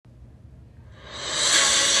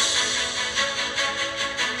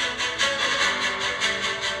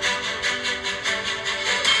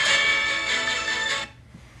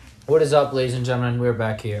What is up, ladies and gentlemen? We're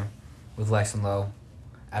back here with Lex and Lowe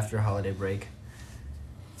after a holiday break.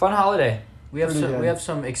 Fun holiday. We have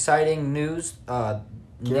some exciting news.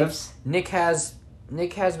 Gifts? Nick has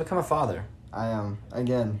become a father. I am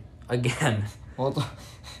again. Well,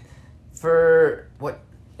 for what?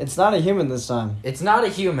 It's not a human this time. It's not a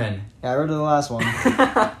human. Yeah, I heard of the last one.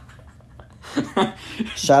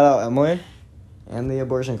 Shout out Emily and the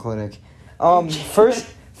abortion clinic.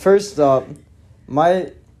 First up,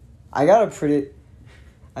 I got a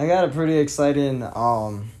pretty exciting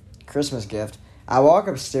Christmas gift. I walk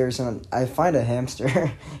upstairs and I find a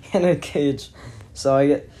hamster in a cage. So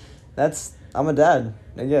I'm a dad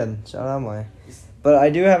again. Shout out Emily. But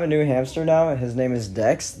I do have a new hamster now. His name is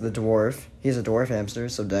Dex the dwarf. He's a dwarf hamster,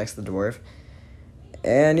 so Dex the dwarf.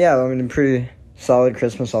 And yeah, I mean, pretty solid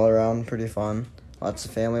Christmas all around. Pretty fun. Lots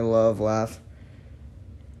of family love, laugh.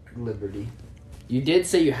 Liberty. You did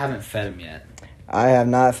say you haven't fed him yet. I have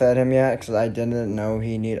not fed him yet because I didn't know I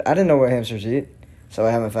didn't know what hamsters eat, so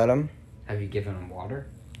I haven't fed him. Have you given him water?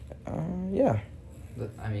 Yeah.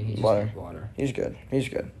 I mean, he just needs water. He's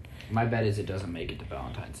good. My bet is it doesn't make it to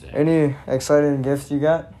Valentine's Day. Any exciting gifts you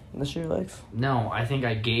got this year, Lex? No, I think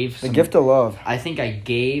I gave the gift of love. I think I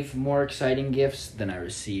gave more exciting gifts than I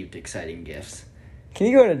received exciting gifts. Can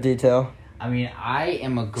you go into detail? I mean, I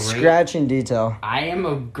am a great... Scratching detail. I am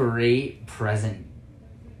a great present.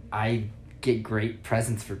 I get great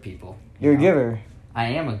presents for people. You're a giver. I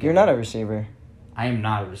am a giver. You're not a receiver. I am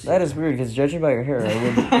not a receiver. That is weird, because judging by your hair,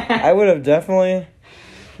 I would have definitely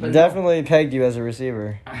pegged you as a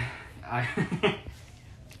receiver. I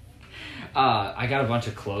got a bunch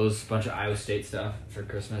of clothes, a bunch of Iowa State stuff for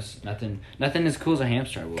Christmas. Nothing as cool as a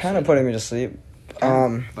hamster, I will say. Kind of putting me to sleep.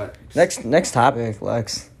 But next topic,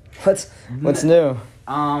 Lex. What's new?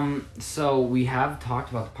 So we have talked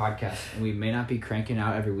about the podcast, and we may not be cranking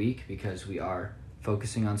out every week because we are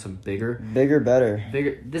focusing on some bigger, better.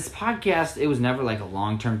 This podcast, it was never like a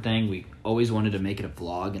long-term thing. We always wanted to make it a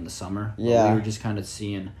vlog in the summer. Yeah. We were just kind of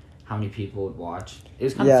seeing how many people would watch. It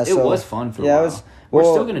was it was fun for a while. We're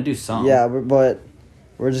still going to do some. Yeah, but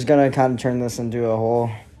we're just going to kind of turn this into a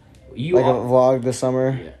whole, a vlog this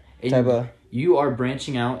summer. Yeah. You are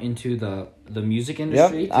branching out into the music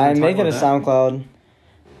industry. Yep, I'm making a SoundCloud.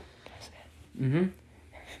 Mm-hmm.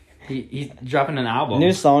 He's dropping an album.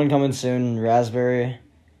 New song coming soon, Raspberry.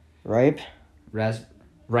 Ripe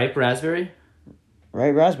Raspberry?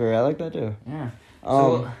 Ripe Raspberry, I like that too. Yeah.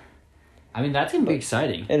 So, I mean, that's going to be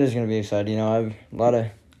exciting. It is going to be exciting. You know, I have a lot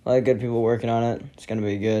of good people working on it. It's going to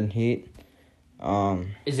be good heat.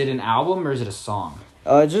 Is it an album or is it a song?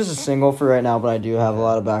 It's just a single for right now, but I do have a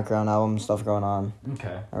lot of background album stuff going on.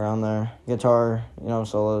 Okay. Around there, guitar,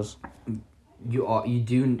 solos. You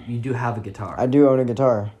do have a guitar. I do own a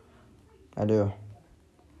guitar. I do.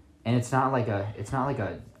 And it's not like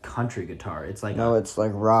a country guitar. It's like it's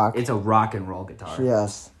like rock. It's a rock and roll guitar.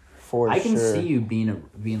 Yes, for sure. I can see you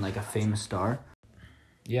being like a famous star.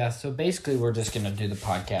 Yeah, so basically we're just gonna do the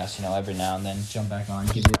podcast, every now and then, jump back on,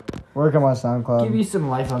 work on my SoundCloud. Give you some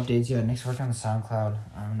life updates. Yeah, next work on the SoundCloud.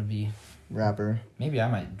 I'm gonna be rapper. Maybe I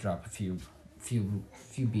might drop a few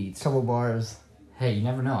beats. Couple bars. Hey, you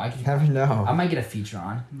never know. Never know. I might get a feature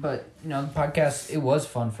on, but the podcast, it was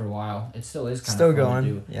fun for a while. It still is kind of fun going.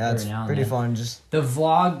 To do. Yeah, it's pretty fun. Just the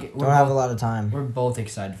vlog. Don't have a lot of time. We're both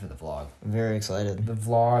excited for the vlog. Very excited. The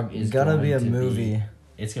vlog is gonna be a movie.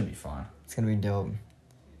 It's gonna be fun. It's gonna be dope.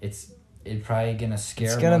 It's probably gonna scare.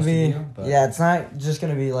 It's gonna most be. Of you, but yeah, it's not just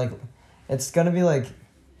gonna be like. It's gonna be like.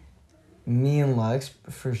 Me and Lex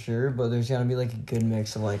for sure, but there's gonna be like a good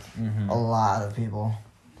mix of like a lot of people,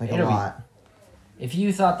 like a lot. If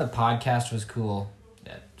you thought the podcast was cool,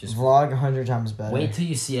 just vlog 100 times better. Wait till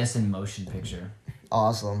you see us in motion picture.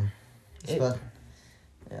 Awesome. Yeah.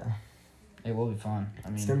 It will be fun.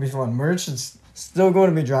 It's gonna be fun. Merch is still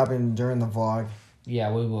going to be dropping during the vlog.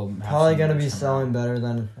 Yeah, we will. Probably gonna be selling better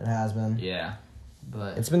than it has been. Yeah,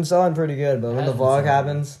 but it's been selling pretty good. But when the vlog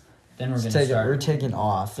happens, then we're taking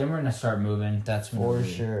off. Then we're gonna start moving. That's for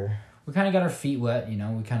sure. We kind of got our feet wet. We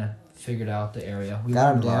kind of figured out the area. We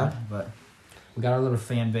got them down, but we got our little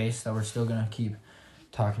fan base that we're still gonna keep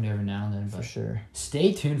talking to every now and then. But for sure.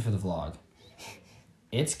 Stay tuned for the vlog.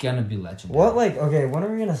 It's gonna be legendary. When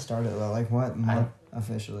are we gonna start it though? Like what month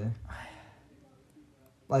officially?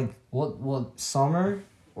 Like what summer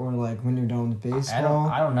or like when you're done with baseball?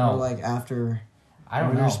 I don't know. Or like after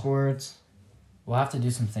winter sports. We'll have to do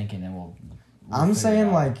some thinking, and we'll I'm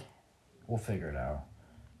saying like we'll figure it out.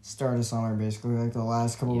 Start of summer, basically, like the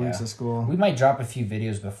last couple weeks of school. We might drop a few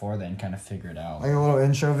videos before then, kind of figure it out. Like a little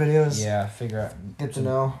intro videos? Yeah, figure out. Get to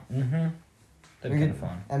know. Mm-hmm. That'd be kind of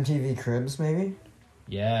fun. MTV Cribs, maybe?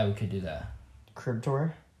 Yeah, we could do that. Crib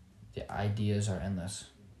tour? The ideas are endless.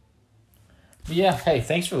 But yeah, hey,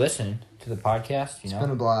 thanks for listening to the podcast. It's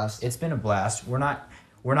been a blast. It's been a blast. We're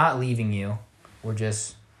not leaving you. We're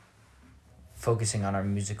just focusing on our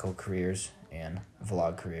musical careers and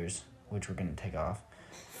vlog careers, which we're gonna take off.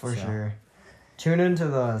 For sure. Tune into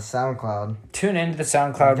the SoundCloud. Tune into the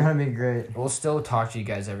SoundCloud. It's gonna be great. We'll still talk to you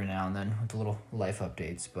guys every now and then with little life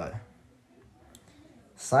updates, but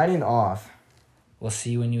signing off. We'll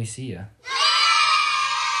see you when we see you.